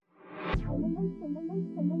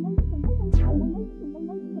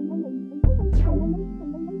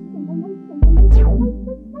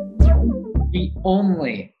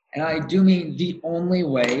certainly. And I do mean the only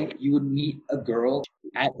way you would meet a girl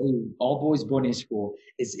at a all-boys boarding school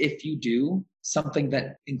is if you do something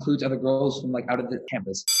that includes other girls from like out of the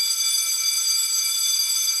campus.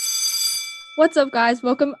 What's up, guys?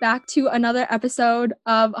 Welcome back to another episode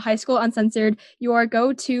of High School Uncensored, your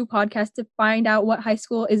go-to podcast to find out what high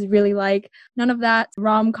school is really like. None of that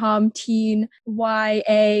rom-com, teen,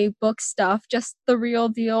 YA, book stuff, just the real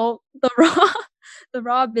deal, the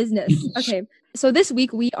raw business. Okay, so this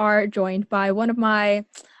week we are joined by one of my,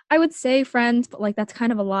 I would say friends, but like that's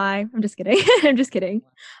kind of a lie. I'm just kidding. I'm just kidding.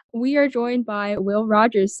 We are joined by Will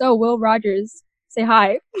Rogers. So Will Rogers, say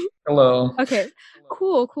hi. Hello. Okay,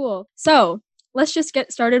 cool. So let's just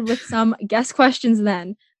get started with some guest questions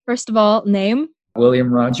then. First of all, name,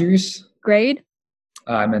 William Rogers. grade,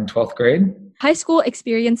 I'm in 12th grade. high school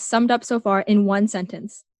experience summed up so far in one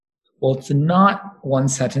sentence. Well, it's not one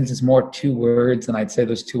sentence. It's more two words. And I'd say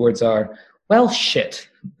those two words are, well, shit.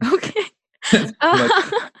 Okay.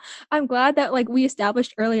 I'm glad that we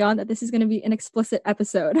established early on that this is going to be an explicit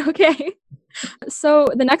episode. Okay. So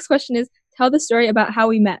the next question is, tell the story about how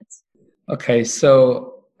we met. Okay,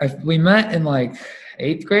 so we met in like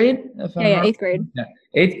 8th grade. Yeah, 8th grade. Yeah,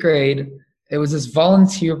 8th grade. It was this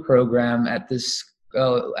volunteer program at this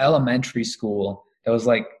elementary school that was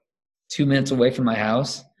like 2 minutes away from my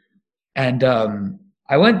house. And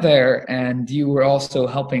I went there, and you were also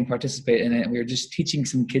helping participate in it. We were just teaching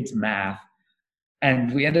some kids math.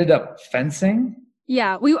 And we ended up fencing.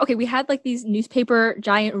 Yeah, we had like these newspaper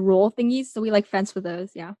giant roll thingies, so we fenced with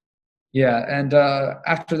those, yeah. Yeah, and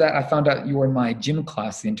after that, I found out you were in my gym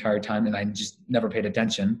class the entire time, and I just never paid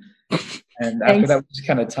attention. And after that, we just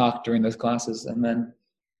kind of talked during those classes, and then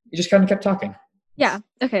you just kind of kept talking. Yeah,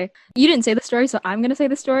 okay. You didn't say the story, so I'm going to say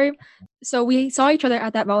the story. So we saw each other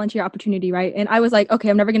at that volunteer opportunity, right? And I was like, okay,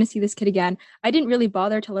 I'm never going to see this kid again. I didn't really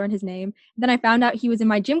bother to learn his name. Then I found out he was in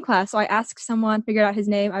my gym class, so I asked someone, figured out his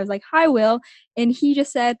name. I was like, hi, Will. And he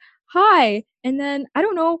just said, hi. And then I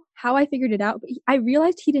don't know how I figured it out, but I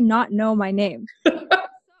realized he did not know my name.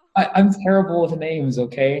 I'm terrible with names,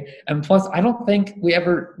 okay? And plus, I don't think we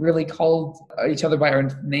ever really called each other by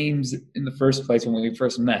our names in the first place when we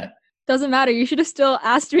first met. Doesn't matter. You should have still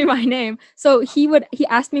asked me my name. So he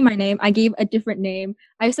asked me my name. I gave a different name.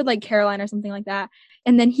 I said Caroline or something like that.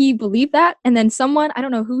 And then he believed that. And then someone, I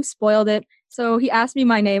don't know who, spoiled it. So he asked me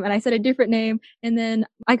my name and I said a different name. And then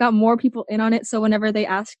I got more people in on it. So whenever they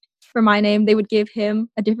asked for my name, they would give him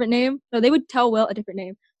a different name. So they would tell Will a different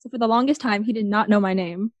name. So for the longest time, he did not know my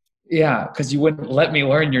name. Yeah, because you wouldn't let me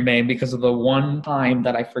learn your name because of the one time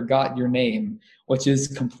that I forgot your name, which is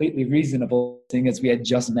completely reasonable, seeing as we had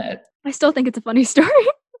just met. I still think it's a funny story.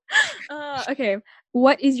 Okay,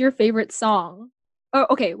 what is your favorite song? Oh,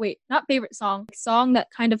 okay, wait, not favorite song. Song that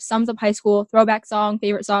kind of sums up high school, throwback song,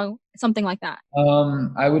 favorite song, something like that.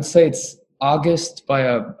 I would say it's August by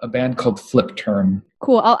a band called Flip Turn.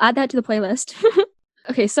 Cool, I'll add that to the playlist.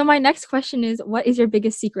 Okay, so my next question is, what is your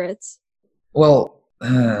biggest secret? Well,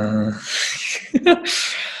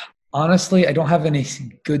 honestly, I don't have any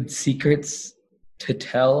good secrets to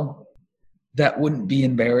tell that wouldn't be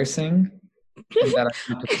embarrassing. That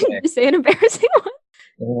I have to say. Say an embarrassing one.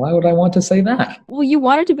 Well, why would I want to say that? Well, you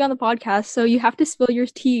wanted to be on the podcast, so you have to spill your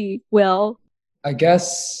tea, Will. I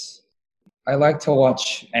guess I like to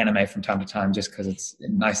watch anime from time to time just because it's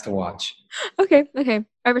nice to watch. Okay.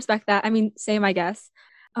 I respect that. I mean, same, I guess.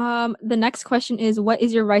 The next question is, what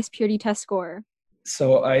is your rice purity test score?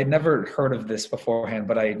 So I had never heard of this beforehand,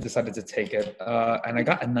 but I decided to take it, and I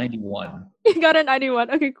got a 91. You got a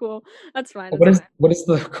 91. Okay, cool. That's fine. What is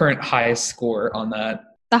the current highest score on that?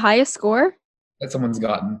 The highest score? That someone's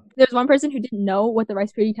gotten. There's one person who didn't know what the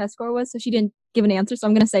rice purity test score was, so she didn't give an answer, so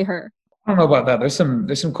I'm going to say her. I don't know about that. There's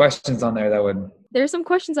some questions on there that would... There's some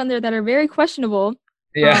questions on there that are very questionable.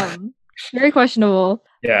 Yeah. Very questionable.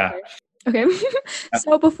 Yeah. Okay.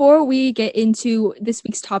 So before we get into this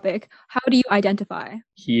week's topic, how do you identify?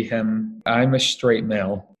 He, him. I'm a straight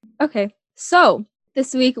male. Okay. So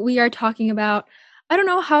this week we are talking about, I don't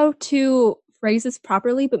know how to phrase this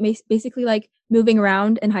properly, but basically moving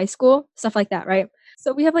around in high school, stuff like that, right?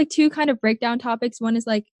 So we have two kind of breakdown topics. One is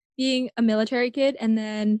being a military kid and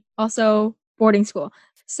then also boarding school.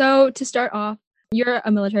 So to start off, you're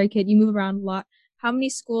a military kid. You move around a lot. How many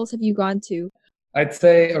schools have you gone to? I'd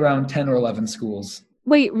say around 10 or 11 schools.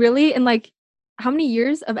 Wait, really? And how many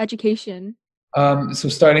years of education? So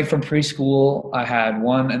starting from preschool, I had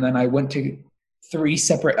one, and then I went to 3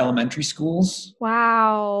 separate elementary schools.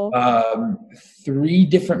 Wow. 3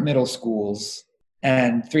 different middle schools,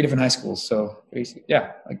 and 3 different high schools. So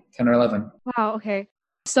 10 or 11. Wow, okay.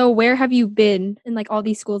 So where have you been in all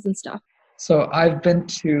these schools and stuff? So I've been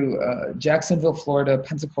to Jacksonville, Florida,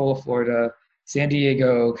 Pensacola, Florida, San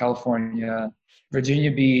Diego, California,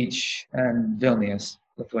 Virginia Beach, and Vilnius,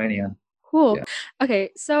 Lithuania. Cool. Yeah. Okay,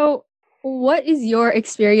 so what is your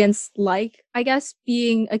experience like, I guess,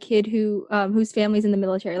 being a kid whose family's in the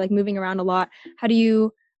military, like moving around a lot? How do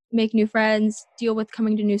you make new friends, deal with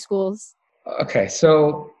coming to new schools? Okay,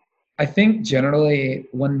 so I think generally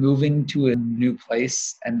when moving to a new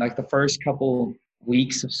place and like the first couple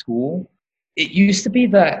weeks of school, it used to be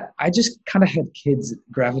that I just kind of had kids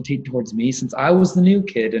gravitate towards me since I was the new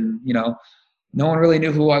kid and, no one really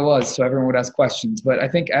knew who I was, so everyone would ask questions. But I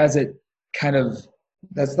think as it kind of,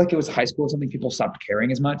 that's like it was high school or something, people stopped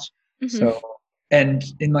caring as much. Hmm. So, and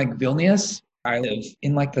in like Vilnius, I live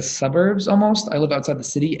in like the suburbs almost. I live outside the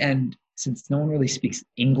city. And since no one really speaks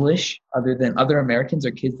English other than other Americans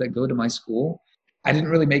or kids that go to my school, I didn't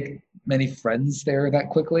really make many friends there that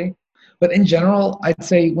quickly. But in general, I'd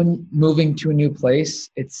say when moving to a new place,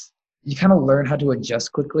 you kind of learn how to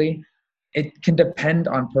adjust quickly. It can depend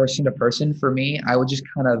on person to person. For me, I would just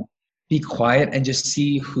kind of be quiet and just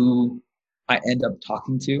see who I end up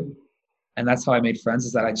talking to. And that's how I made friends,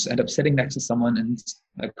 is that I just end up sitting next to someone and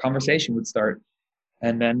a conversation would start.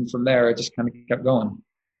 And then from there, it just kind of kept going.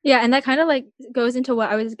 Yeah, and that kind of like goes into what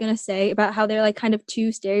I was gonna say about how they're like kind of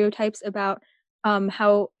two stereotypes about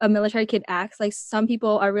how a military kid acts. Like some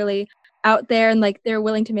people are really out there and like they're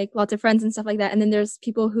willing to make lots of friends and stuff like that. And then there's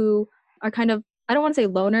people who are kind of, I don't want to say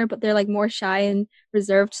loner, but they're like more shy and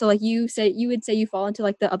reserved. So like you would say you fall into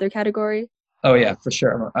like the other category. Oh, yeah, for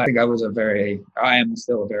sure. I think I am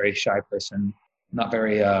still a very shy person, not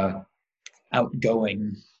very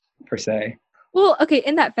outgoing per se. Well, okay,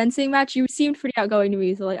 in that fencing match, you seemed pretty outgoing to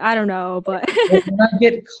me, so like I don't know, but When I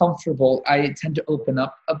get comfortable, I tend to open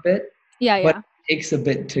up a bit, yeah, but yeah. it takes a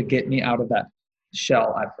bit to get me out of that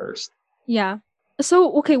shell at first. Yeah.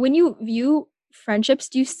 So, okay, when you view friendships,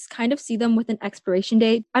 do you kind of see them with an expiration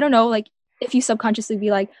date? I don't know, like if you subconsciously be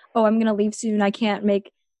like, "Oh, I'm gonna leave soon. I can't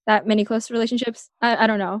make that many close relationships." I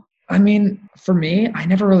don't know. I mean, for me, I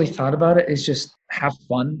never really thought about it. It's just have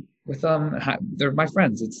fun with them. They're my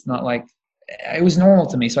friends. It's not like it was normal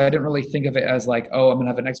to me, so I didn't really think of it as like, oh, I'm gonna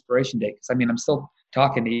have an expiration date. Because I mean, I'm still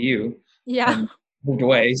talking to you, Yeah. and moved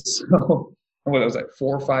away. So what was like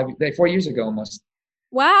 4 years ago almost.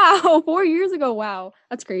 Wow, 4 years ago. Wow,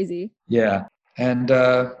 that's crazy. Yeah, and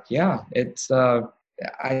yeah, it's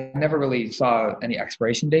I never really saw any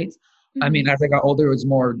expiration dates. I Hmm. mean, as I got older, it was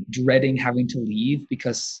more dreading having to leave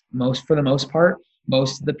because for the most part,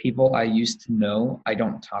 most of the people I used to know, I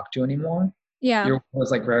don't talk to anymore. Yeah. You're one of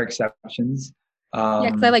those like rare exceptions. Yeah,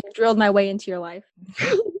 because I Um, like drilled my way into your life.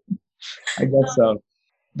 I guess so.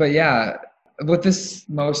 But yeah, with this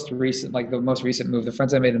most recent, like the most recent move, the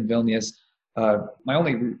friends I made in Vilnius, my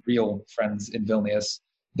only real friends in Vilnius,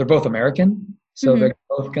 they're both American, so Hmm. they're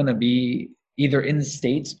both gonna be either in the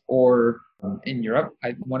States or in Europe.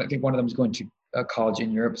 I think one of them is going to college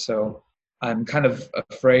in Europe, so I'm kind of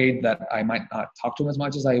afraid that I might not talk to them as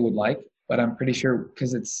much as I would like. But I'm pretty sure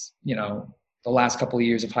because it's the last couple of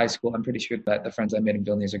years of high school, I'm pretty sure that the friends I made in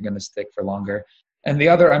Vilnius are going to stick for longer. And the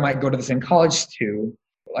other, I might go to the same college too.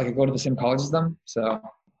 I could go to the same college as them. So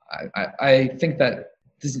I think that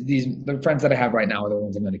the friends that I have right now are the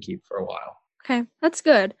ones I'm going to keep for a while. Okay, that's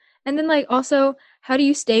good. And then like also, how do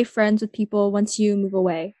you stay friends with people once you move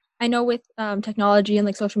away? I know with technology and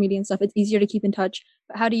like social media and stuff, it's easier to keep in touch.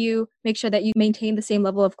 But how do you make sure that you maintain the same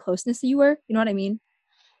level of closeness that you were? You know what I mean?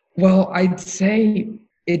 Well, I'd say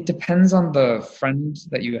it depends on the friend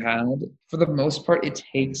that you had. For the most part, it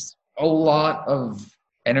takes a lot of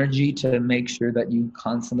energy to make sure that you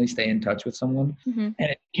constantly stay in touch with someone. Hmm.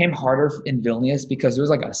 And it became harder in Vilnius because there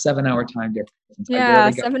was like a 7 hour time difference. I Yeah,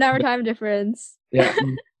 barely got, 7 hour time difference. yeah,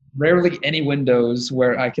 rarely any windows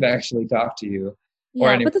where I could actually talk to you or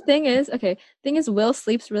Yeah, any. but the thing is, okay, thing is Will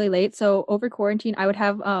sleeps really late, so over quarantine I would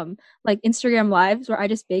have like Instagram lives where I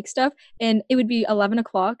just bake stuff and it would be 11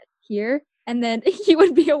 o'clock here and then he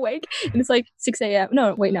would be awake and it's like 6 a.m.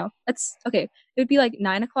 No, wait, no. That's okay. It would be like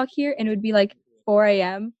 9 o'clock here and it would be like 4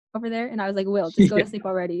 a.m. over there and I was like, Will, just go Yeah. to sleep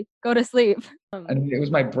already. Go to sleep. And it was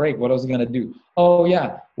my break. What I was gonna do? Oh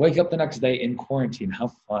yeah, wake up the next day in quarantine. How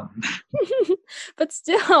fun! But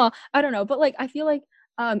still, I don't know. But like I feel like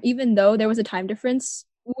even though there was a time difference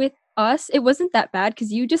with us, it wasn't that bad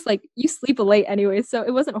because you just like you sleep late anyway, so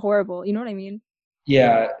it wasn't horrible. You know what I mean?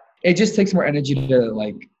 Yeah, it just takes more energy to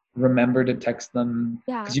like remember to text them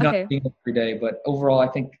Yeah. because you're not Okay. seeing them every day. But overall, I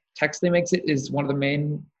think texting makes it is one of the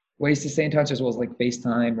main ways to stay in touch, as well as like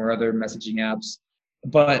FaceTime or other messaging apps.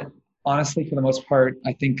 But honestly, for the most part,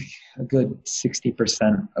 I think a good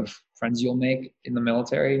 60% of friends you'll make in the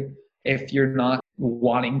military, if you're not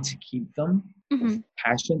wanting to keep them Mm-hmm. with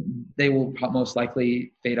passion, they will most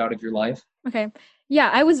likely fade out of your life. Okay. Yeah,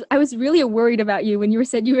 I was really worried about you when you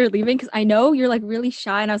said you were leaving because I know you're like really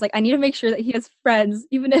shy and I was like, I need to make sure that he has friends,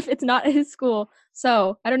 even if it's not at his school.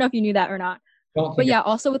 So I don't know if you knew that or not. Don't But think yeah,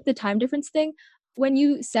 also with the time difference thing, when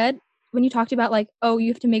you said when you talked about like, oh, you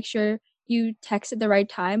have to make sure you text at the right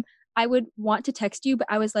time, I would want to text you, but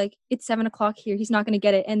I was like, it's 7 o'clock here, he's not gonna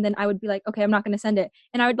get it. And then I would be like, okay, I'm not gonna send it.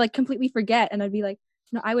 And I would like completely forget and I'd be like,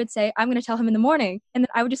 no, I would say I'm gonna tell him in the morning. And then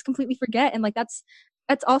I would just completely forget. And like that's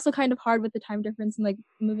also kind of hard with the time difference and like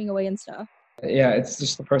moving away and stuff. Yeah, it's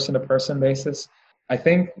just a person to person basis. I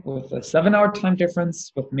think with a 7 hour time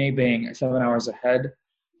difference, with me being 7 hours ahead,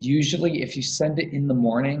 usually if you send it in the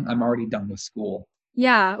morning, I'm already done with school.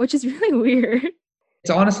 Yeah, which is really weird.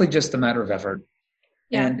 It's honestly just a matter of effort.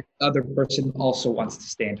 Yeah. And the other person also wants to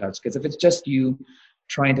stay in touch. Because if it's just you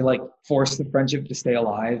trying to like force the friendship to stay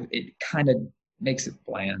alive, it kind of makes it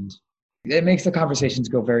bland. It makes the conversations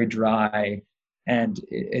go very dry and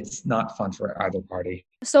it's not fun for either party.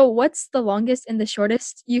 So what's the longest and the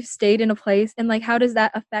shortest you've stayed in a place and like how does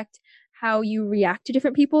that affect how you react to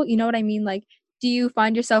different people? You know what I mean? Like do you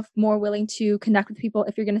find yourself more willing to connect with people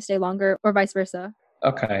if you're going to stay longer or vice versa?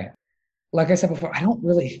 Okay. Like I said before, I don't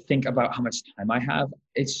really think about how much time I have.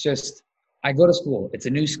 It's just I go to school. It's a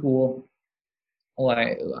new school.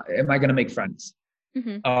 Like, am I going to make friends?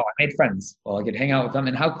 Mhm. Oh, I made friends. Well, I could hang out with them,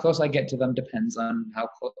 and how close I get to them depends on how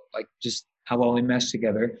close, like just how well we mesh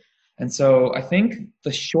together. And so I think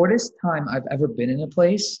the shortest time I've ever been in a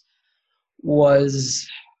place was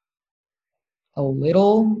a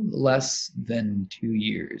little less than 2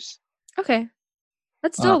 years. Okay.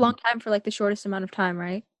 That's still a long Um, time for like the shortest amount of time,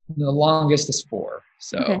 right? the longest is 4. Okay.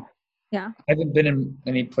 So Yeah. I haven't been in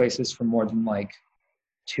any places for more than like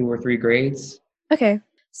 2 or 3 grades. Okay.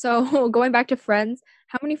 So going back to friends,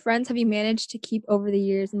 how many friends have you managed to keep over the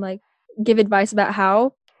years and like give advice about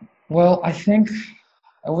how? Well, I think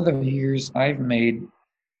over the years I've made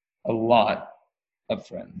a lot of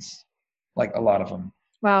friends, like a lot of them.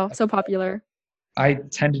 Wow, so popular. I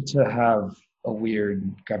tended to have a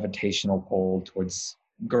weird gravitational pull towards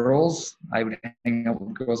girls. I would hang out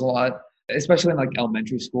with girls a lot, especially in like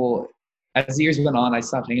elementary school. As the years went on, I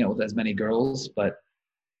stopped hanging out with as many girls, but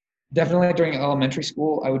definitely during elementary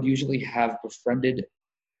school, I would usually have befriended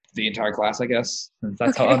the entire class, I guess, since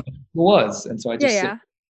that's how Okay. elementary school was. And so I Yeah, just yeah.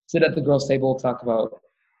 sit at the girls' table, talk about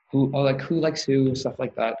who likes who, stuff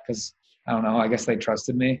like that. Because I don't know, I guess they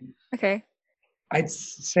trusted me. Okay. I'd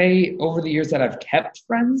say over the years that I've kept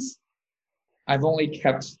friends, I've only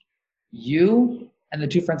kept you and the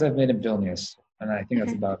 2 friends I've made in Vilnius, and I think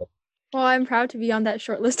that's Okay. about Well, I'm proud to be on that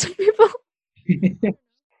short list of people. it.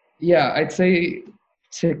 Yeah, I'd say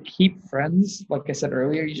to keep friends, like I said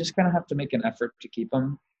earlier, you just kind of have to make an effort to keep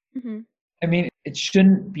them. Hmm. I mean, it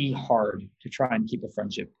shouldn't be hard to try and keep a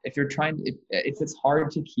friendship. If it's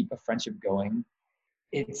hard to keep a friendship going,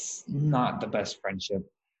 it's not the best friendship.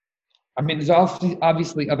 I mean, there's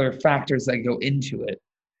obviously other factors that go into it,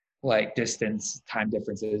 like distance, time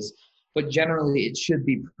differences, but generally it should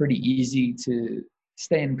be pretty easy to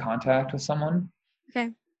stay in contact with someone,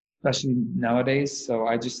 Okay. especially nowadays. So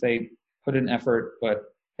I just say put in effort,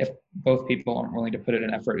 but if both people aren't willing to put in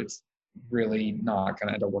an effort, it's really not going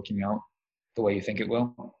to end up working out the way you think it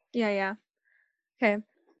will. Yeah, yeah. Okay.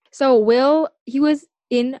 So Will, he was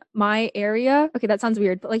in my area. Okay, that sounds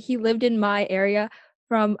weird, but like he lived in my area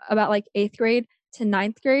from about like 8th grade to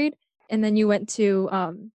 9th grade, and then you went to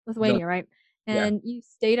Lithuania, right? Yeah. And you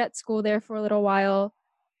stayed at school there for a little while,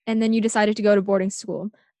 and then you decided to go to boarding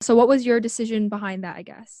school. So what was your decision behind that, I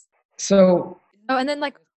guess? So, Oh, and then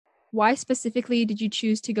like why specifically did you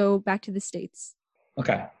choose to go back to the States?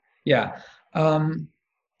 okay. Yeah. Um,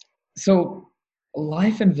 so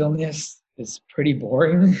life in Vilnius is pretty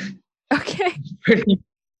boring. Okay. pretty,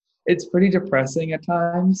 it's pretty depressing at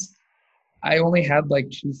times. I only had like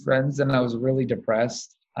 2 friends and I was really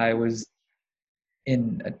depressed. I was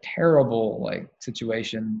in a terrible like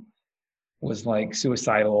situation, was like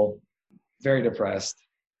suicidal, very depressed.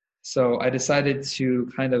 So I decided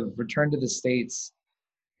to kind of return to the States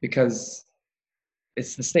because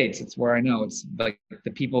it's the States. It's where I know. It's like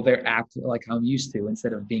the people there act like I'm used to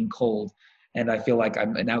instead of being cold. And I feel like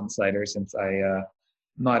I'm an outsider since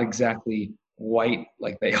not exactly white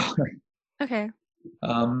like they are. Okay.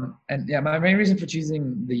 And yeah, my main reason for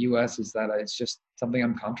choosing the US is that it's just something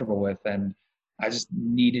I'm comfortable with. And I just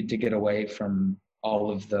needed to get away from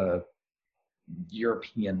all of the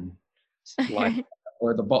European life Okay.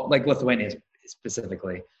 or like Lithuania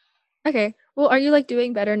specifically. Okay. Well, are you like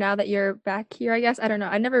doing better now that you're back here, I guess? I don't know.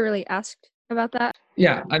 I never really asked about that.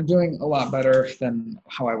 Yeah, I'm doing a lot better than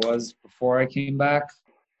how I was before I came back.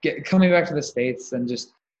 Coming back to the States and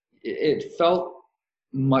just it felt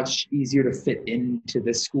much easier to fit into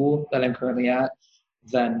this school that I'm currently at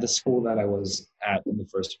than the school that I was at in the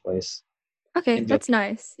first place. Okay, In the that's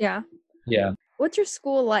nice. Yeah. yeah, What's your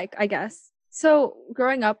school like, I guess? So,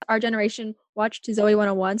 growing up, our generation watched Zoe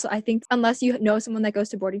 101. So, I think unless you know someone that goes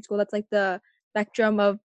to boarding school, that's like the spectrum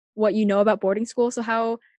of what you know about boarding school. So,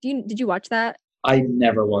 how did you watch that? I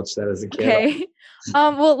never watched that as a kid. Okay.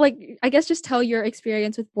 Well, like, I guess just tell your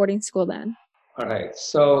experience with boarding school then. All right,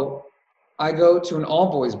 so I go to an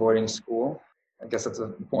all boys boarding school. I guess that's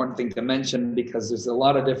an important thing to mention because there's a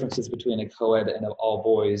lot of differences between a co-ed and an all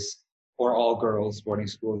boys or all girls boarding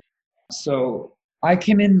school. So I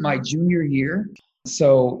came in my junior year.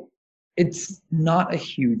 So it's not a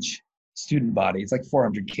huge student body. It's like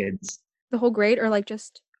 400 kids. The whole grade or like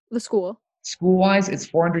just the school? School wise, it's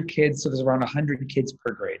 400 kids. So there's around 100 kids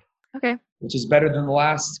per grade, Okay. which is better than the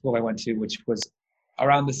last school I went to, which was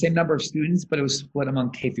around the same number of students, but it was split among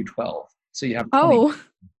K through 12. So you have 20, Oh,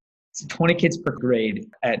 20 kids per grade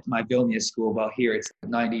at my Vilnius school, while here it's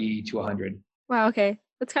 90 to 100. wow. Okay.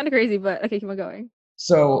 That's kind of crazy, but okay, keep on going.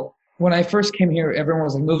 So when I first came here, everyone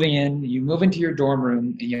was like moving in. You move into your dorm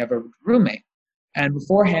room and you have a roommate. And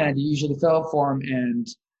beforehand, you usually fill out a form and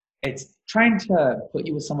it's trying to put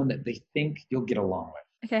you with someone that they think you'll get along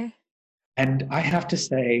with. Okay. And I have to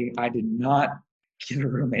say, I did not get a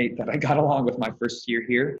roommate that I got along with my first year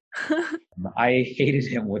here. I hated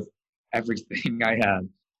him with everything I had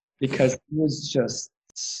because he was just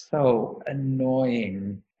so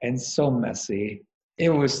annoying and so messy. It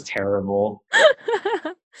was terrible.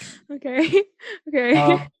 Okay. Okay.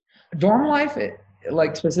 Um, dorm life,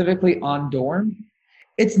 like specifically on dorm,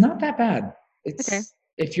 it's not that bad. Okay. It's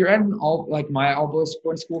if you're at an all like my all boys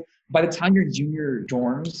boarding school, by the time you're in junior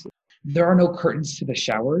dorms, there are no curtains to the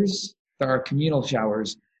showers. There are communal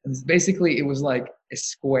showers. And basically, it was like a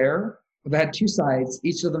square that had two sides,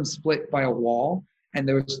 each of them split by a wall, and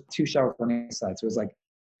there was two showers on each side. So it was like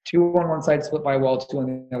two on one side split by a wall, two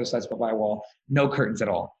on the other side split by a wall, no curtains at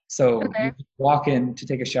all. So Okay. you walk in to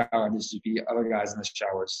take a shower and there's just be other guys in the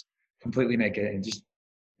showers completely naked and just,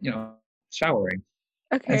 showering.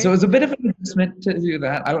 And so it Okay. was a bit of an adjustment to do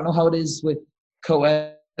that. I don't know how it is with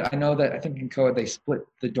co-ed. I know that I think in co-ed they split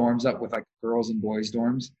the dorms up with like girls and boys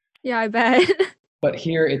dorms. Yeah, I bet. But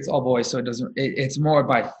here it's all boys, so it's more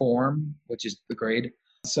by form, which is the grade.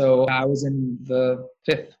 So I was in the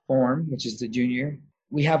fifth form, which is the junior.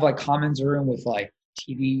 We have like commons room with like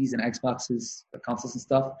TVs and Xboxes, the consoles and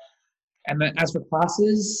stuff. And then as for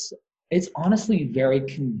classes, it's honestly very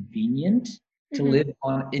convenient to Hmm. live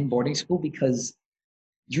on in boarding school because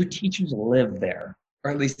your teachers live there,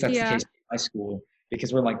 or at least that's the Yeah. case at my school,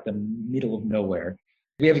 because we're like the middle of nowhere.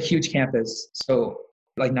 We have a huge campus, so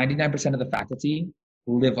like 99% of the faculty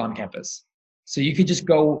live on campus. So you could just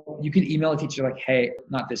go, you could email a teacher like, hey,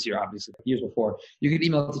 not this year, obviously, years before. You could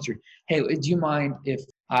email a teacher, hey, do you mind if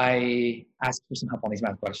I ask for some help on these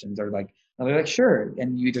math questions? Or like, and they're like, sure.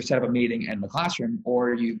 And you either set up a meeting in the classroom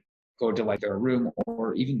or you go to like their room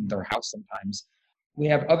or even their house sometimes. We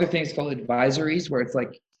have other things called advisories where it's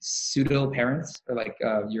like pseudo parents or like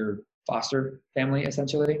your foster family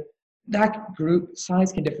essentially. That group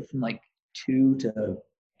size can differ from like 2 to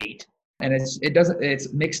 8, and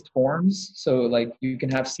it's mixed forms. So like you can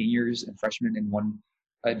have seniors and freshmen in one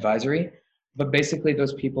advisory, but basically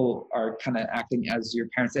those people are kind of acting as your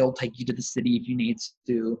parents. They'll take you to the city if you need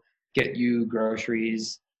to, get you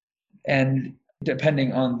groceries, and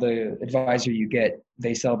depending on the advisor you get,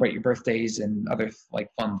 they celebrate your birthdays and other like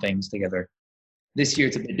fun things together. This year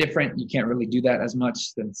it's a bit different. You can't really do that as much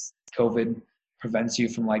since COVID prevents you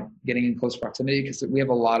from like getting in close proximity because we have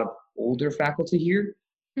a lot of older faculty here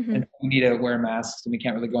Hmm. and we need to wear masks and we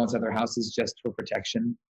can't really go inside their houses just for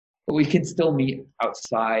protection. But we can still meet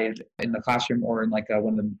outside in the classroom or in like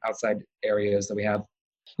one of the outside areas that we have.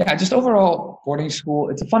 Yeah, just overall boarding school,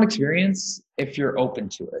 it's a fun experience if you're open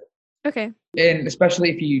to it. Okay. And especially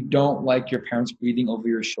if you don't like your parents breathing over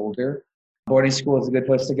your shoulder, boarding school is a good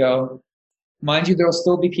place to go. Mind you, there'll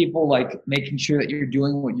still be people like making sure that you're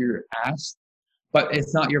doing what you're asked, but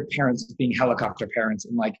it's not your parents being helicopter parents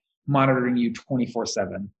and like monitoring you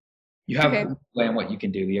 24/7. You have Okay. a plan what you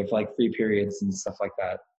can do. You have like free periods and stuff like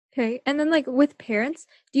that. Okay. And then like with parents,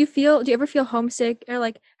 do you ever feel homesick or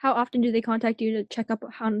like how often do they contact you to check up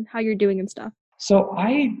on how you're doing and stuff? So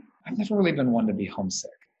I've never really been one to be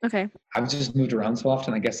homesick. Okay. I've just moved around so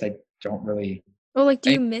often. I guess I don't really. Well, like, do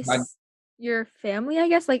I, you I miss your family, I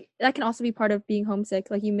guess? Like, that can also be part of being homesick.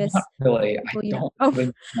 Like, you not miss really. I people, you know. don't Oh, really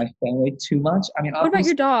miss my family too much. I mean, what about your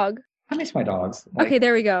obviously dog? I miss my dogs, Okay,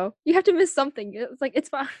 there we go. You have to miss something. It's like it's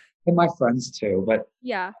fine. and my friends too. But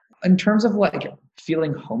Yeah. in terms of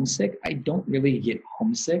feeling homesick, I don't really get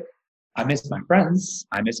homesick. I miss my friends.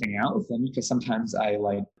 I miss hanging out with them because sometimes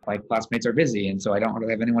my classmates are busy, and so I don't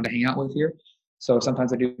really have anyone to hang out with here. So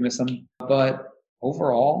sometimes I do miss them. But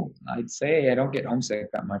overall, I'd say I don't get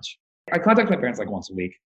homesick that much. I contact my parents like once a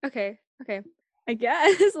week. Okay. Okay. I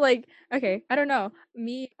guess like okay, I don't know.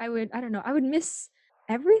 Me, I don't know. I would miss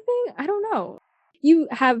everything. I don't know. You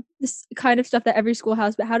have this kind of stuff that every school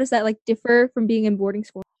has, but how does that like differ from being in boarding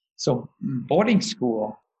school? So boarding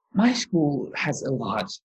school, my school has a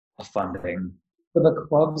lot of funding. So the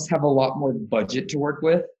clubs have a lot more budget to work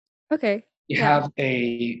with. Okay. You Yeah. have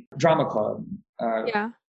a drama club. Yeah.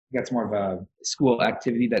 That's more of a school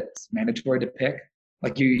activity that's mandatory to pick.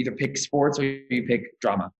 Like you either pick sports or you pick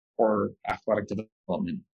drama or athletic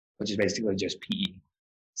development, which is basically just PE.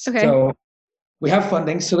 Okay. So we have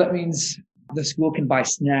funding, so that means the school can buy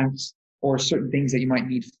snacks or certain things that you might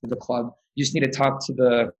need for the club. You just need to talk to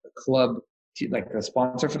the club, like the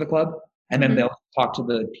sponsor for the club, and then Mhm. they'll talk to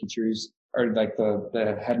the teachers or like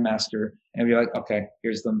the headmaster and be like, okay,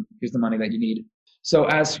 here's the money that you need. So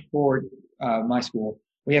as for my school,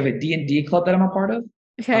 we have a D&D club that I'm a part of,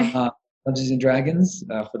 Okay. uh, Dungeons and Dragons,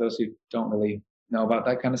 for those who don't really know about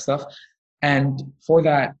that kind of stuff. And for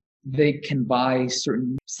that, they can buy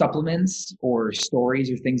certain supplements or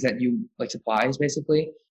stories or things that you like supplies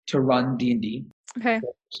basically to run D&D Okay.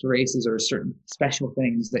 races or certain special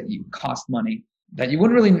things that you cost money that you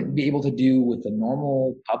wouldn't really be able to do with a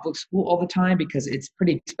normal public school all the time because it's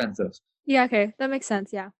pretty expensive. Yeah, okay. That makes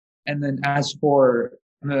sense. Yeah. And then as for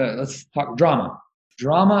let's talk drama.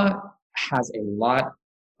 Drama has a lot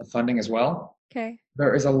of funding as well. Okay.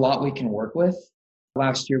 There is a lot we can work with.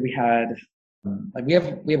 Last year we had we have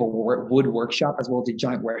a wood workshop as well as a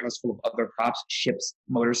giant warehouse full of other props, ships,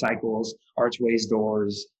 motorcycles, archways,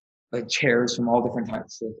 doors, like chairs from all different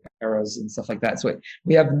types of eras and stuff like that. So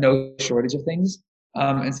we have no shortage of things.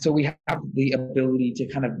 And so we have the ability to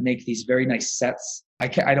kind of make these very nice sets. I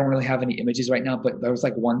don't really have any images right now, but there was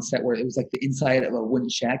like one set where it was like the inside of a wooden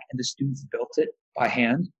shack and the students built it by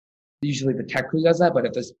hand. Usually the tech crew does that, but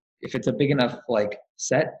if it's a big enough like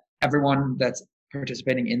set, everyone that's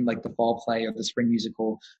participating in like the fall play or the spring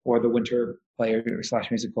musical or the winter play or slash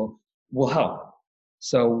musical will help.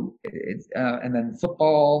 So and then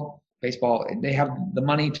football, baseball, they have the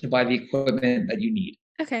money to buy the equipment that you need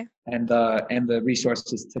Okay. and the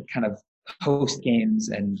resources to kind of host games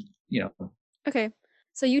and you know. Okay.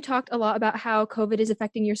 So you talked a lot about how COVID is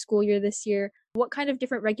affecting your school year this year. What kind of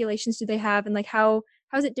different regulations do they have and like how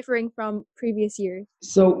is it differing from previous years?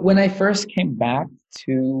 So when I first came back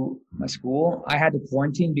to my school, I had to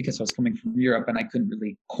quarantine because I was coming from Europe and I couldn't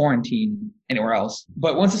really quarantine anywhere else.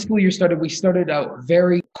 But once the school year started, we started out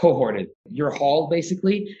very cohorted. Your hall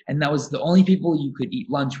basically, and that was the only people you could eat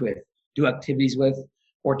lunch with, do activities with,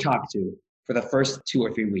 or talk to for the first 2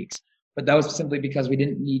 or 3 weeks. But that was simply because we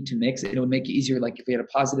didn't need to mix it. It would make it easier. Like if we had a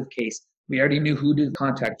positive case, we already knew who did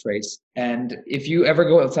contact trace. And if you ever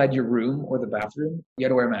go outside your room or the bathroom, you had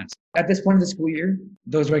to wear a mask. At this point in the school year,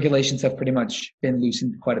 those regulations have pretty much been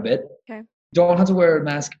loosened quite a bit. Okay. Don't have to wear a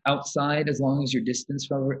mask outside as long as you're distanced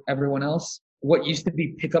from everyone else. What used to be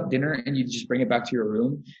pick up dinner and you just bring it back to your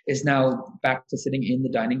room is now back to sitting in the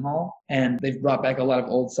dining hall. And they've brought back a lot of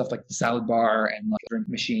old stuff like the salad bar and like drink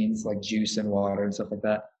machines like juice and water and stuff like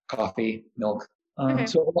that, coffee, milk. Okay.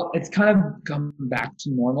 So it's kind of come back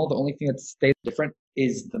to normal. The only thing that stays different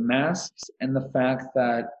is the masks and the fact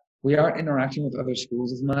that we aren't interacting with other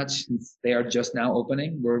schools as much since they are just now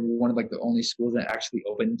opening. We're one of like the only schools that actually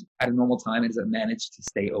opened at a normal time and that managed to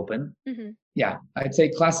stay open. Mhm. Yeah, I'd say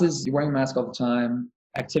classes, you're wearing a mask all the time.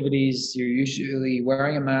 Activities, you're usually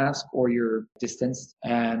wearing a mask or you're distanced.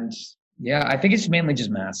 And yeah, I think it's mainly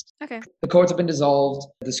just masks. Okay. The courts have been dissolved.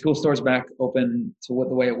 The school store's back open to what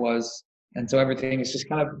the way it was. And so everything is just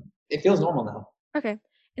kind of, it feels normal now. Okay.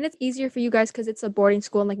 And it's easier for you guys because it's a boarding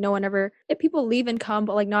school and like no one ever if people leave and come,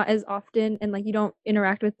 but like not as often and like you don't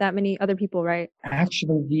interact with that many other people, right?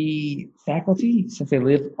 Actually, the faculty, since they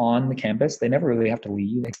live on the campus, they never really have to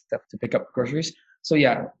leave except to pick up groceries. So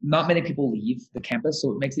yeah, not many people leave the campus,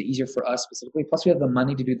 so it makes it easier for us specifically. Plus, we have the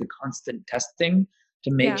money to do the constant testing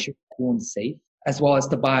to make Yeah. sure everyone's safe, as well as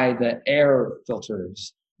to buy the air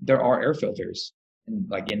filters. There are air filters in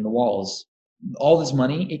the walls. All this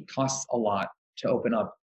money, it costs a lot to open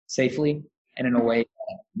up safely and in a Mhm. way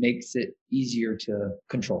that makes it easier to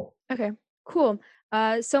control. Okay. Cool.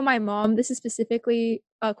 So my mom, this is specifically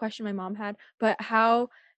a question my mom had, but how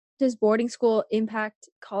does boarding school impact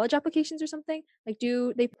college applications or something? Like,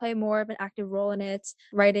 do they play more of an active role in it,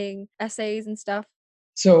 writing essays and stuff?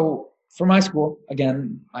 So For my school,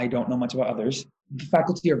 again, I don't know much about others. The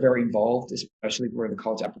faculty are very involved, especially for the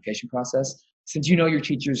college application process. Since you know your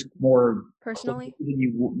teachers more closely Personally?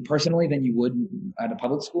 than personally than you would at a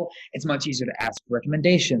public school, it's much easier to ask for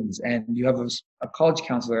recommendations. And you have a college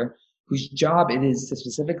counselor whose job it is to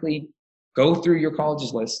specifically go through your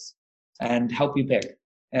college's lists and help you pick.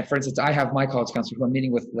 And for instance, I have my college counselor who I'm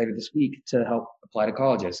meeting with later this week to help apply to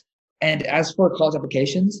colleges. And as for college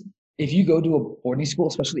applications, if you go to a boarding school,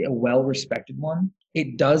 especially a well-respected one,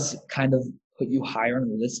 it does kind of put you higher on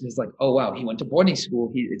the list. It's like, oh wow, he went to boarding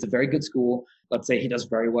school. It's a very good school. Let's say he does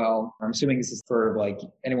very well. I'm assuming this is for like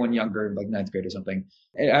anyone younger, like ninth grade or something.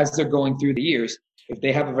 As they're going through the years, if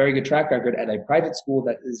they have a very good track record at a private school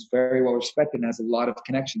that is very well respected and has a lot of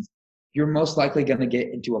connections, you're most likely going to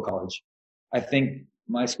get into a college. I think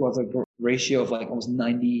my school has a ratio of like almost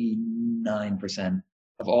 99%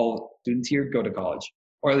 of all students here go to college,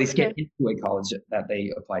 or at least get Okay. into a college that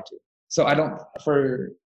they apply to. So I don't, for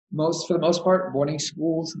the most part, boarding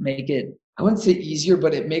schools make it, I wouldn't say easier,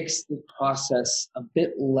 but it makes the process a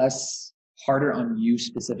bit less harder on you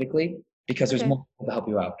specifically because there's Okay. more people to help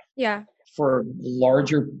you out. Yeah. For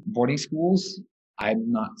larger boarding schools,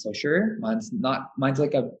 I'm not so sure. Mine's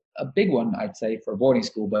like a big one, I'd say, for boarding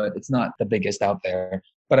school, but it's not the biggest out there.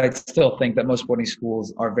 But I still think that most boarding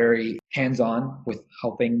schools are very hands-on with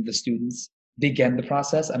helping the students begin the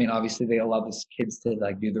process. I mean, obviously they allow the kids to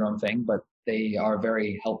like do their own thing, but they are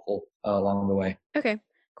very helpful along the way. Okay.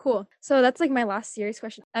 Cool. So that's like my last serious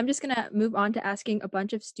question. I'm just gonna move on to asking a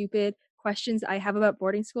bunch of stupid questions I have about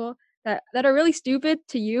boarding school that are really stupid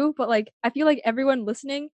to you, but like I feel like everyone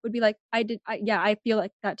listening would be like, yeah, I feel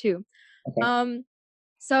like that too. Okay. Um,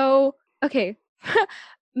 so okay.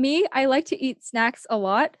 Me, I like to eat snacks a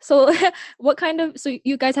lot. So what kind of so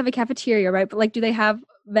you guys have a cafeteria, right? But like do they have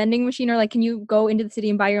vending machine or like can you go into the city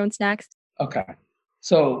and buy your own snacks? Okay.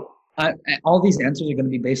 So all these answers are going to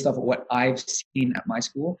be based off of what I've seen at my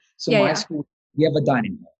school. So Yeah, my yeah. school, we have a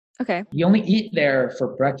dining hall. Okay. You only eat there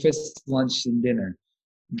for breakfast, lunch, and dinner.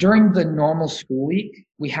 During the normal school week,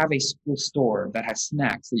 we have a school store that has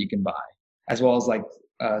snacks that you can buy, as well as like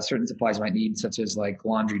certain supplies you might need, such as like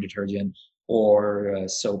laundry detergent or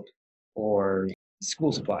soap or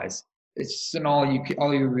school supplies. It's an all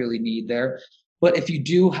you really need there. But if you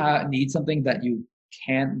do need something that you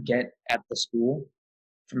can't get at the school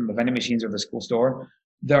from the vending machines or the school store,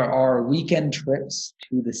 there are weekend trips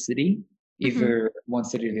to the city. Mhm. Either one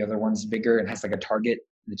city or the other one's bigger and has like a Target,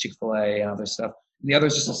 the Chick-fil-A and other stuff. And the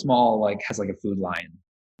other's just a small, like, has like a Food Lion.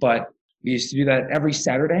 But we used to do that every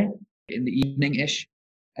Saturday in the evening ish.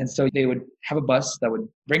 And so they would have a bus that would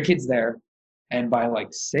bring kids there and by like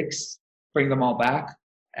six, bring them all back.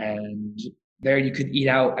 And there you could eat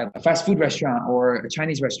out at a fast food restaurant or a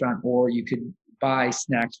Chinese restaurant, or you could buy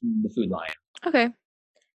snacks from the Food Lion. Okay.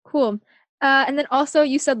 Cool. And then also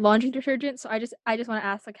you said laundry detergent, so I just want to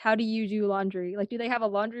ask like how do you do laundry? Like do they have a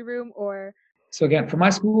laundry room or So again, for my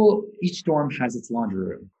school, each dorm has its laundry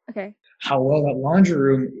room. okay. How well that laundry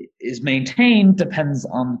room is maintained depends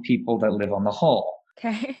on the people that live on the hall.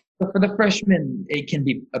 Okay. So for the freshmen, it can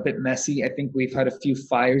be a bit messy. I think we've had a few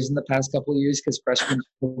fires in the past couple of years because freshmen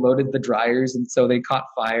loaded the dryers and so they caught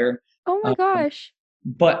fire. Oh my Um, gosh.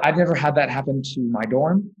 but I've never had that happen to my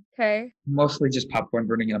dorm. Okay. Mostly just popcorn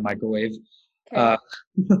burning in a microwave. Uh,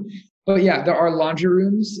 Okay. but yeah, there are laundry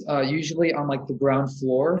rooms, usually on like the ground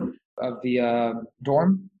floor of the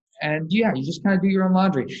dorm. And yeah, you just kind of do your own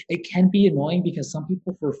laundry. It can be annoying because some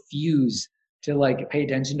people refuse to like pay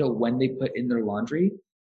attention to when they put in their laundry.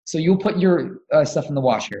 So you'll put your stuff in the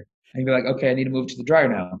washer and you'll be like, okay, I need to move to the dryer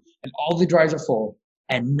now. And all the dryers are full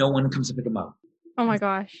and no one comes to pick them up. Oh my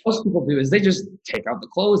gosh. Most people do is they just take out the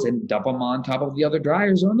clothes and dump them on top of the other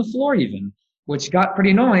dryers or on the floor even, which got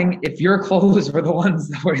pretty annoying if your clothes were the ones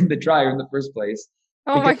that were in the dryer in the first place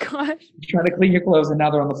Oh because my gosh. you're trying to clean your clothes and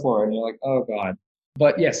now they're on the floor and you're like, oh God.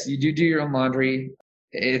 But yes, you do your own laundry.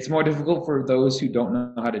 It's more difficult for those who don't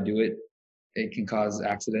know how to do it. It can cause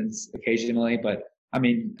accidents occasionally, but I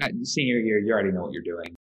mean, at senior year, you already know what you're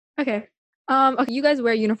doing. Okay. Okay, you guys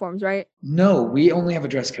wear uniforms, right? No, we only have a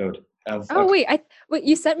dress code of Oh wait,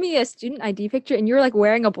 you sent me a student ID picture and you were like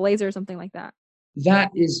wearing a blazer or something like that. that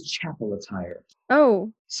is chapel attire.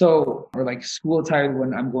 Oh, So, or like school attire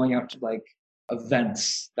when I'm going out to like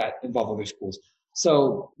events that involve other schools.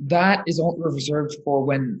 So that is only reserved for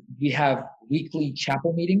when we have weekly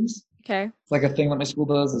chapel meetings. okay. It's like a thing that my school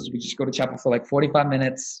does is we just go to chapel for like 45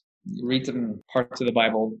 minutes, read some parts of the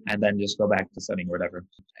Bible, and then just go back to studying or whatever.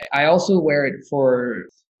 I also wear it for,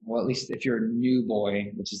 well, at least if you're a new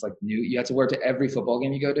boy, which is like new, you have to wear it to every football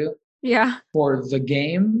game you go to. Yeah. For the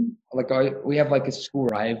game, like we have like a school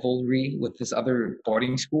rivalry with this other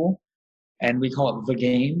boarding school. and we call it the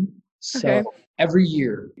game. Okay. So every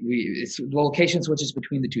year, the location switches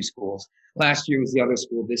between the two schools. Last year was the other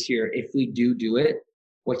school. This year, if we do it,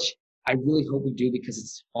 which I really hope we do because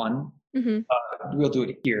it's fun, Mm-hmm. we'll do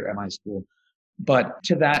it here at my school. But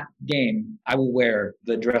to that game, I will wear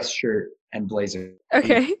the dress shirt and blazer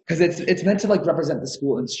Okay. because it's meant to like represent the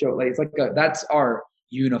school and show like it's like that's our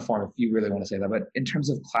uniform if you really want to say that. But in terms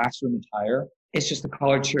of classroom attire, it's just a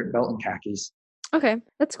collared shirt, belt, and khakis. Okay.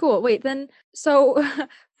 That's cool. Wait, then, so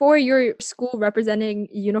for your school representing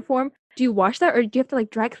uniform, do you wash that or do you have to like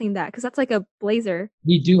dry clean that? Because that's like a blazer.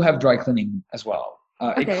 We do have dry cleaning as well.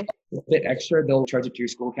 It Okay. costs a bit extra. They'll charge it to your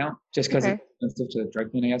school account just because Okay. it's expensive to dry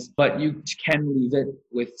clean, I guess. But you can leave it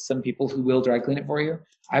with some people who will dry clean it for you.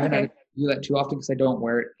 I haven't had Okay. to do that too often because I don't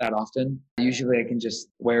wear it that often. Usually I can just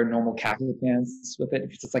wear normal khaki pants with it.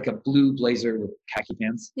 If it's like a blue blazer with khaki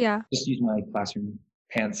pants, Yeah. just use my classroom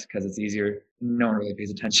pants because it's easier. No one really pays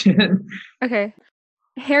attention. Okay.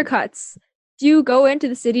 Haircuts. Do you go into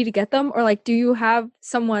the city to get them or like do you have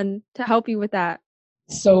someone to help you with that?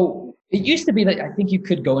 So it used to be that I think you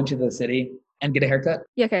could go into the city and get a haircut.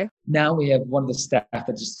 Yeah, okay. Now we have one of the staff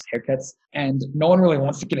that just haircuts, and no one really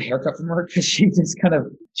wants to get a haircut from her because she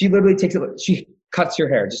literally takes it, she cuts your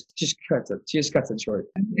hair, just cuts it. She just cuts it short.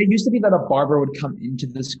 It used to be that a barber would come into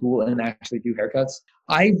the school and actually do haircuts.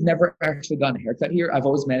 I've never actually gotten a haircut here. I've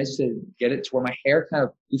always managed to get it to where my hair kind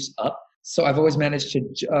of poofs up. So I've always managed to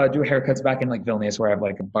do haircuts back in like Vilnius where I have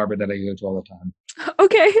like a barber that I go to all the time.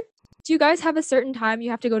 Okay. Do you guys have a certain time you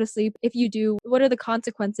have to go to sleep? If you do, what are the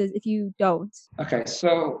consequences if you don't? Okay,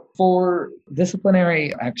 so for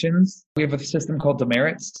disciplinary actions, we have a system called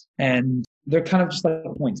demerits, and they're kind of just like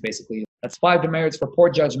points, basically. That's 5 demerits for poor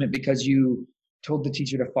judgment because you told the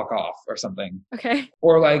teacher to fuck off or something, Okay.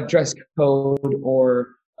 or like dress code,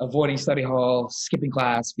 or avoiding study hall, skipping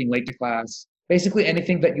class, being late to class. Basically,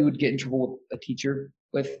 anything that you would get in trouble with a teacher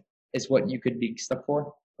with is what you could be stuck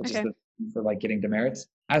for, which Okay. is for like getting demerits.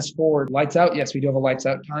 As for lights out, yes, we do have a lights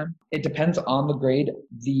out time. It depends on the grade.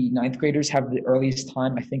 The ninth graders have the earliest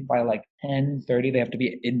time, I think by like 10:30, they have to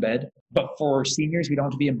be in bed. But for seniors, we don't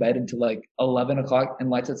have to be in bed until like 11 o'clock and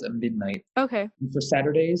lights out's at midnight. Okay. And for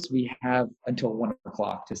Saturdays, we have until 1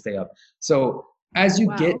 o'clock to stay up. So as you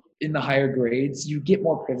get Wow. in the higher grades, you get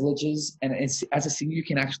more privileges. And as a senior, you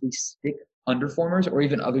can actually stick underperformers or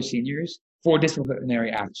even other seniors for disciplinary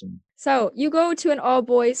action. So you go to an all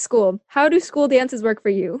boys school. How do school dances work for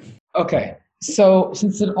you? Okay, so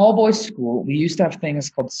since it's an all boys school, we used to have things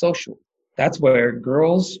called social. That's where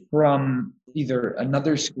girls from either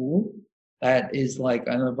another school that is like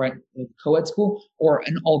a co-ed school or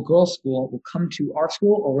an all girls school will come to our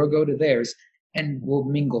school or we'll go to theirs and we'll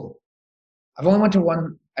mingle. I've only went to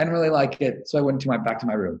one. I didn't really like it, so I went to back to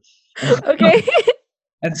my room. Okay.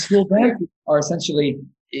 And school dances are essentially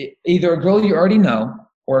either a girl you already know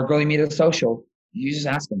or a girl you meet at a social. You just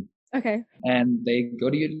ask them, Okay. and they go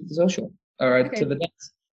to you to the social or Okay. to the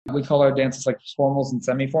dance. We call our dances like formals and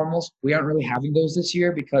semi-formals. We aren't really having those this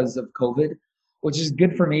year because of COVID, which is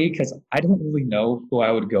good for me because I don't really know who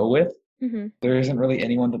I would go with. Mm-hmm. There isn't really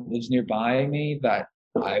anyone that lives nearby me that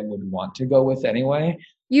I would want to go with anyway.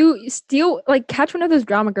 You still like catch one of those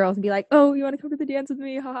drama girls and be like, "Oh, you want to come to the dance with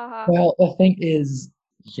me?" Ha ha ha. Well, the thing is,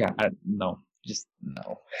 yeah, no, just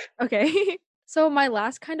no. Okay. So my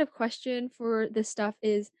last kind of question for this stuff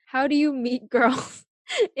is, how do you meet girls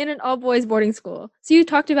in an all boys boarding school? So you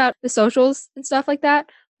talked about the socials and stuff like that,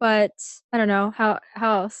 but I don't know how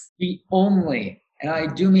else. The only, and I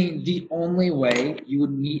do mean the only way you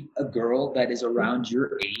would meet a girl that is around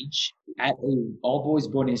your age at a all boys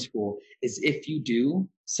boarding school is if you do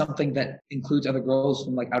something that includes other girls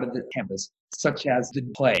from like out of the campus, such as the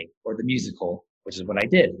play or the musical, which is what I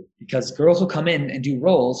did. Because girls will come in and do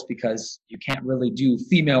roles because you can't really do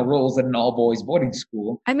female roles at an all boys boarding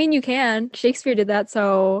school, I mean, you can. Shakespeare did that,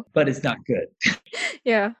 so but it's not good.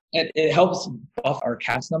 yeah. And it helps buff our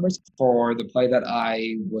cast numbers. For the play that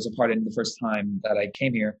I was a part in the first time that I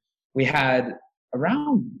came here, we had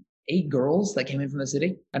around 8 girls that came in from the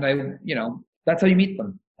city. And that's how you meet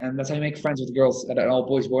them. And that's how you make friends with the girls at an all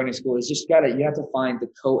boys boarding school. Is just you have to find the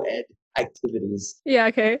co-ed activities. Yeah,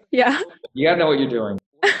 okay. Yeah. You gotta know what you're doing.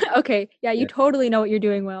 Okay. Yeah, you Yeah. totally know what you're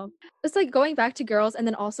doing well. It's like going back to girls and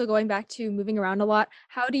then also going back to moving around a lot.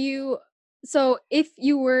 So if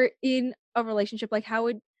you were in a relationship, like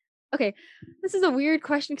okay, this is a weird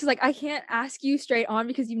question because like I can't ask you straight on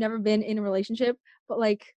because you've never been in a relationship, but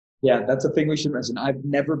like, Yeah, that's a thing we should mention. I've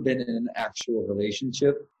never been in an actual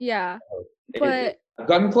relationship. yeah, It- but I've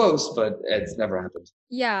gotten close, but it's never happened.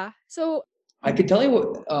 yeah. So I could tell you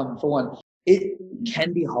what, for one, it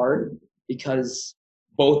can be hard because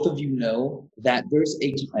both of you know that there's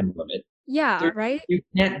a time limit. Yeah, right? You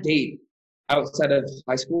can't date outside of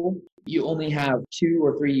high school. You only have 2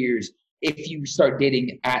 or 3 years if you start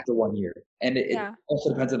dating at the 1 year. And it Yeah. also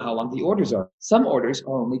depends on how long the orders are. Some orders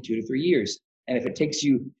are only 2 to 3 years. And if it takes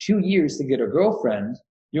you 2 years to get a girlfriend,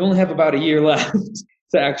 you only have about a year left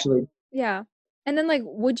to actually. Yeah. And then like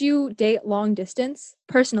would you date long distance?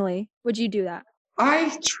 Personally, would you do that?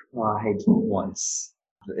 I tried once.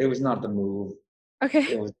 It was not the move. It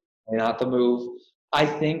Okay. was not the move. I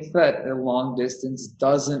think that a long distance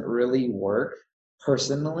doesn't really work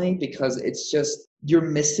personally because it's just you're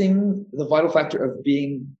missing the vital factor of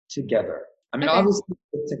being together. I mean, Okay. obviously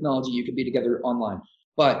with technology you can be together online,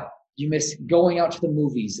 but you miss going out to the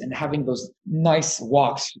movies and having those nice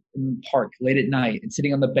walks in the park late at night and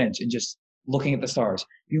sitting on the bench and just looking at the stars.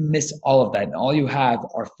 You miss all of that, and all you have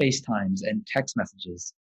are FaceTimes and text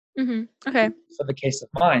messages. Okay. For the case of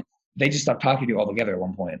mine, they just stopped talking to you altogether at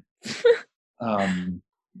one point. Um,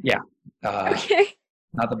 yeah, uh, Okay.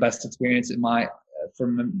 not the best experience in my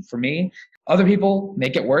for me. Other people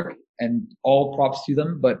make it work, and all props to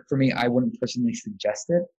them. But for me, I wouldn't personally suggest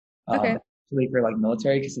it. Okay. Especially for like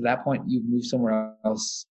military, because at that point you move somewhere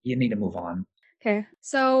else, you need to move on. Okay.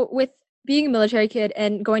 So with being a military kid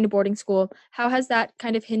and going to boarding school, how has that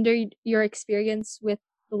kind of hindered your experience with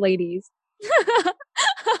the ladies?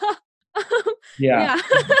 Um, Yeah.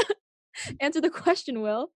 yeah. Answer the question,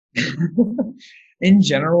 Will. In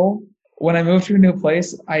general, when I move to a new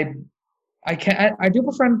place, I do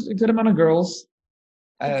befriend a good amount of girls.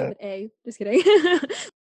 Uh, Exhibit A. Just kidding.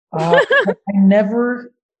 but I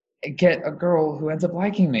never get a girl who ends up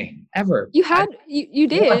liking me ever. You Once.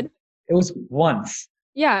 did. It was once.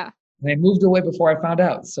 Yeah. And I moved away before I found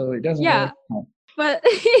out, so it doesn't really Yeah. count. But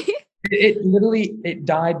It literally it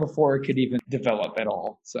died before it could even develop at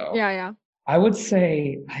all. So yeah. I would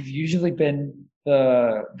say I've usually been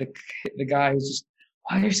the guy who's just,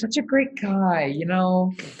 oh, you're such a great guy, you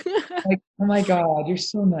know? Like, oh my God, you're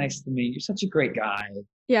so nice to me. You're such a great guy.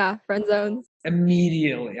 Yeah, friend zones.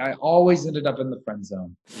 Immediately, I always ended up in the friend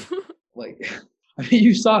zone. Like, I mean,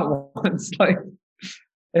 you saw it once. Like,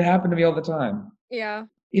 it happened to me all the time. Yeah.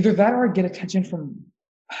 Either that or I get attention from,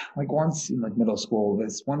 like, once in like middle school,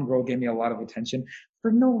 this one girl gave me a lot of attention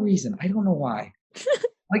for no reason. I don't know why.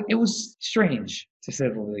 Like, it was strange to say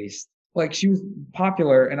the least. Like, she was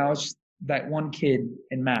popular, and I was just that one kid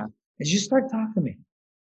in math, and she just started talking to me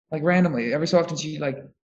like randomly. Every so often, she'd like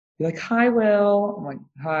be like, "Hi, Will." I'm like,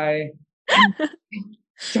 "Hi." I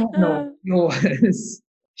don't know Uh, what it was.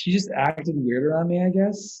 She just acted weird around me, I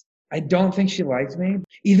guess. I don't think she liked me.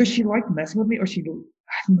 Either she liked messing with me or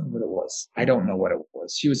I don't know what it was. I don't know what it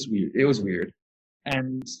was. She was weird. It was weird.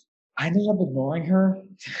 And I ended up ignoring her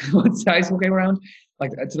once high school came around,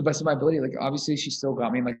 like to the best of my ability. Like obviously she still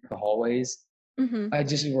got me in like the hallways. mhm. I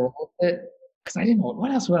just rolled with it because I didn't know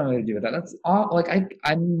what else would I to do with that. That's all. Like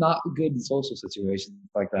I'm not good in social situations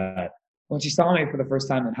like that. When she saw me for the first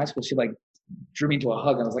time in high school, she like drew me into a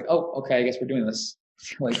hug, and I was like, "Oh, okay, I guess we're doing this."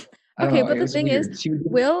 Like I don't Okay, know, but it the was thing is, weird. She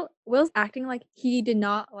would Will's acting like he did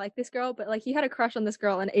not like this girl, but like he had a crush on this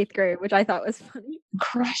girl in 8th grade, which I thought was funny.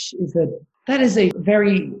 crush is a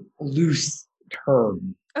very loose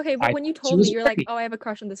term. Okay, but I when you she told me, was you're like, pretty. "Oh, I have a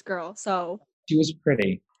crush on this girl." So, She was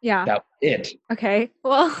pretty. yeah. That was it. Okay.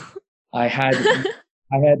 Well, I had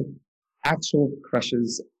I had actual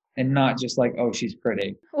crushes and not just like, oh, she's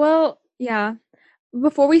pretty. yeah.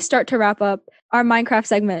 Before we start to wrap up our Minecraft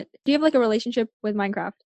segment, do you have like a relationship with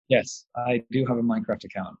Minecraft? Yes, I do have a Minecraft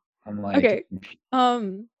account. I'm like, Okay.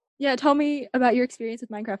 Yeah, tell me about your experience with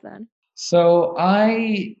Minecraft then. so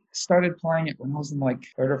I started playing it when I was in like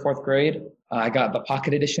third or fourth grade. I got the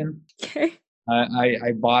Pocket Edition. Okay.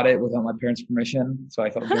 I bought it without my parents' permission, so I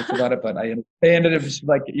felt guilty about it. But they ended up just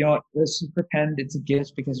like, you know what, let's just pretend it's a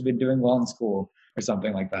gift because you've been doing well in school or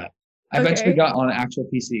something like that. I eventually Okay. got on an actual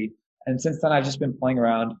PC, and since then I've just been playing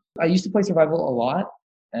around. I used to play survival a lot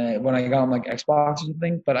when I got on like Xbox or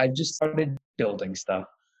something, but I just started building stuff.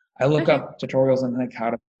 I look Okay. up tutorials on like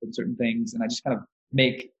how to build certain things, and I just kind of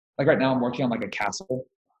make like right now I'm working on like a castle,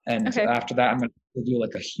 and Okay. after that I'm gonna do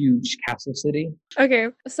like a huge castle city. Okay.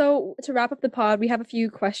 So to wrap up the pod, we have a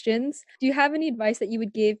few questions. Do you have any advice that you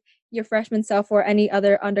would give your freshman self or any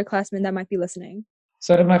other underclassmen that might be listening?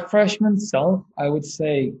 So to my freshman self, I would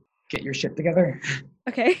say get your shit together.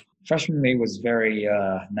 Okay. Freshman me was very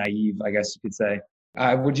naive, I guess you could say.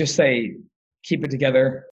 I would just say keep it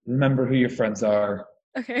together. Remember who your friends are.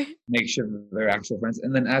 Okay. Make sure that they're actual friends.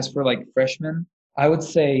 And then as for like freshmen, I would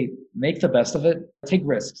say make the best of it. Take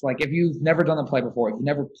risks. Like if you've never done a play before, if you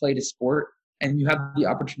never played a sport and you have the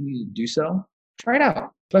opportunity to do so, try it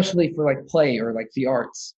out. Especially for like play or like the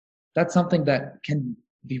arts. That's something that can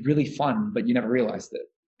be really fun, but you never realized it.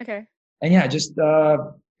 Okay. And yeah, just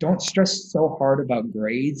don't stress so hard about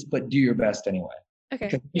grades, but do your best anyway. Okay.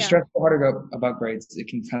 Because if you Yeah. stress so hard about grades, it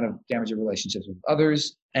can kind of damage your relationships with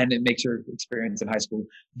others, and it makes your experience in high school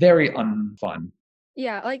very unfun.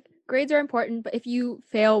 Yeah, like grades are important, but if you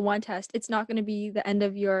fail one test, it's not going to be the end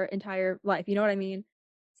of your entire life. You know what I mean?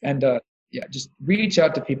 So, And yeah, just reach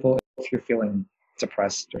out to people if you're feeling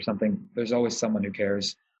depressed or something. There's always someone who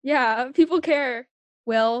cares. yeah, people care.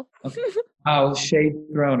 Will. Okay. Oh, shade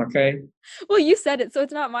thrown, okay? Well, you said it, so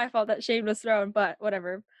it's not my fault that shade was thrown, but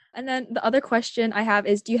whatever. And then the other question I have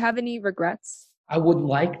is, do you have any regrets? I would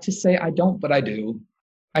like to say I don't, but I do.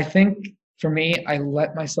 I think for me, I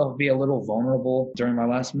let myself be a little vulnerable during my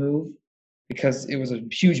last move because it was a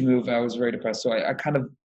huge move. I was very depressed. So I kind of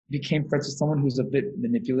became friends with someone who's a bit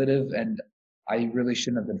manipulative, and I really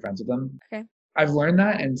shouldn't have been friends with them. Okay. I've learned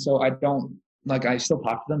that. And so I don't like, I still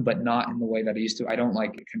talk to them, but not in the way that I used to. I don't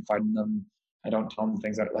like confide in them. I don't tell them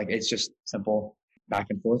things that like, it's just simple back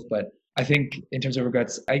and forth. But I think in terms of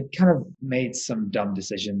regrets, I kind of made some dumb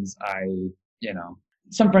decisions. You know,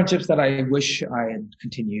 some friendships that I wish I had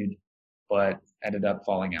continued, but ended up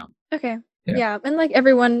falling out. Okay. Yeah. Yeah, and like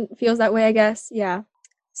everyone feels that way, I guess. Yeah.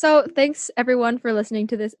 So thanks everyone for listening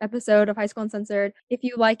to this episode of High School Uncensored. If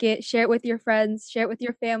you like it, share it with your friends, share it with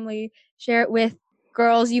your family, share it with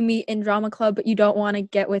girls you meet in drama club but you don't want to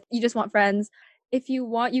get with, you just want friends. If you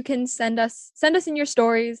want, you can send us in your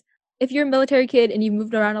stories. If you're a military kid and you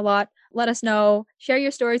moved around a lot, let us know. Share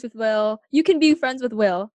your stories with Will. You can be friends with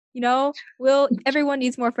Will. You know, Will, everyone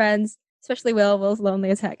needs more friends, especially Will. Will's lonely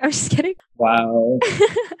as heck. I'm just kidding. Wow.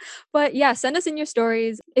 But yeah, send us in your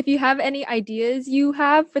stories. If you have any ideas you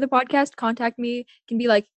have for the podcast, contact me. It can be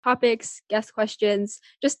like topics, guest questions,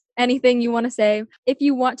 just anything you want to say. If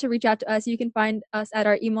you want to reach out to us, you can find us at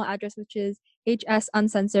our email address, which is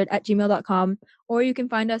hsuncensored@gmail.com, or you can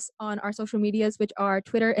find us on our social medias, which are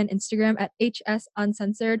Twitter and Instagram at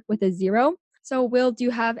hsuncensored with a 0. So Will, do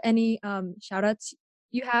you have any shout outs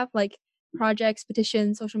you have, like projects,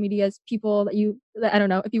 petitions, social medias, people that I don't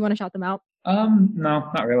know, if you want to shout them out?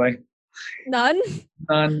 No, not really. None?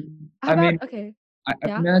 None. How I about, mean, okay. I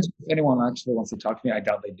Yeah. imagine if anyone actually wants to talk to me, I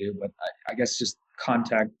doubt they do, but I guess just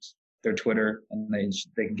contact their Twitter and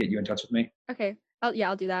they can get you in touch with me. Okay.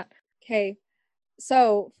 I'll do that. Okay.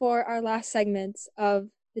 So for our last segment of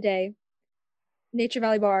the day, Nature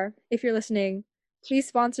Valley Bar, if you're listening, please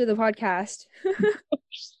sponsor the podcast.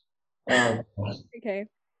 Oh, Okay.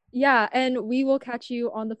 Yeah, and we will catch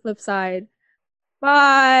you on the flip side.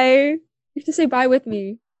 Bye. You have to say bye with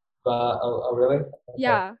me. really? Okay.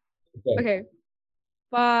 Yeah. Okay. Okay.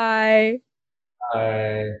 Bye.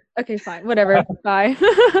 Bye. Okay, fine. Whatever. Bye.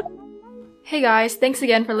 Hey guys, thanks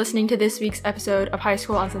again for listening to this week's episode of High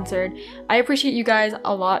School Uncensored. I appreciate you guys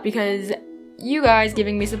a lot because you guys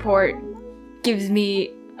giving me support gives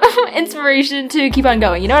me inspiration to keep on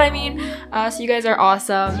going, you know what I mean? So you guys are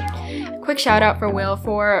awesome. Quick shout out for Will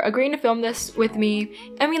for agreeing to film this with me.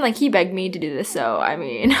 I mean, like, he begged me to do this, so I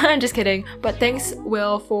mean, I'm just kidding. But thanks,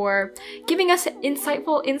 Will, for giving us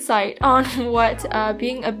insightful insight on what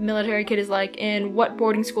being a military kid is like and what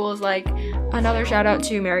boarding school is like. Another shout out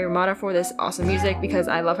to Mary Ramada for this awesome music because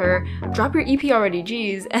I love her. Drop your EP already,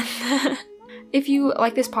 jeez. And if you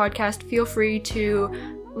like this podcast, feel free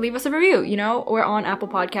to leave us a review, you know, or on Apple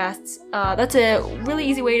Podcasts. That's a really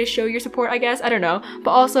easy way to show your support, I guess. I don't know.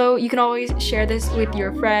 But also, you can always share this with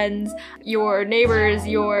your friends, your neighbors,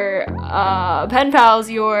 your pen pals,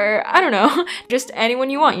 I don't know, just anyone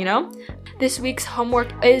you want, you know? This week's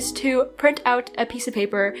homework is to print out a piece of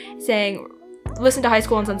paper saying, listen to High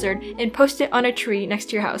School Uncensored, and post it on a tree next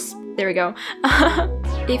to your house. There we go.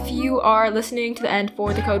 If you are listening to the end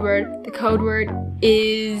for the code word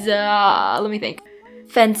is, let me think.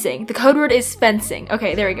 Fencing. The code word is fencing.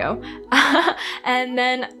 Okay, there we go. And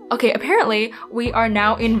then, okay, apparently we are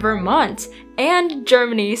now in Vermont and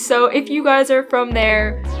Germany. So if you guys are from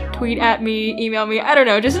there, tweet at me, email me. I don't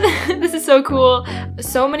know, just this is so cool.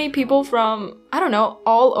 So many people from, I don't know,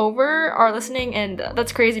 all over are listening, and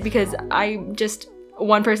that's crazy because I'm just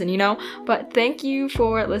one person, you know? But thank you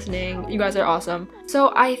for listening. You guys are awesome.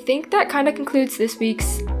 So I think that kind of concludes this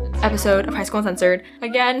week's episode of High School Uncensored.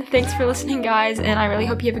 Again, thanks for listening, guys, and I really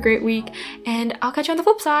hope you have a great week, and I'll catch you on the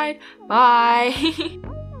flip side. Bye!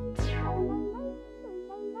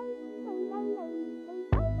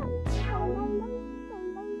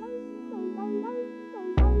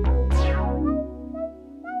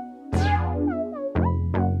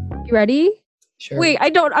 You ready? Sure. Wait,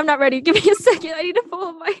 I'm not ready. Give me a second. I need to pull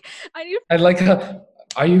up I'd like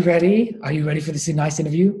are you ready? Are you ready for this nice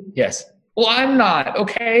interview? Yes. Well, I'm not,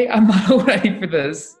 okay? I'm not ready for this.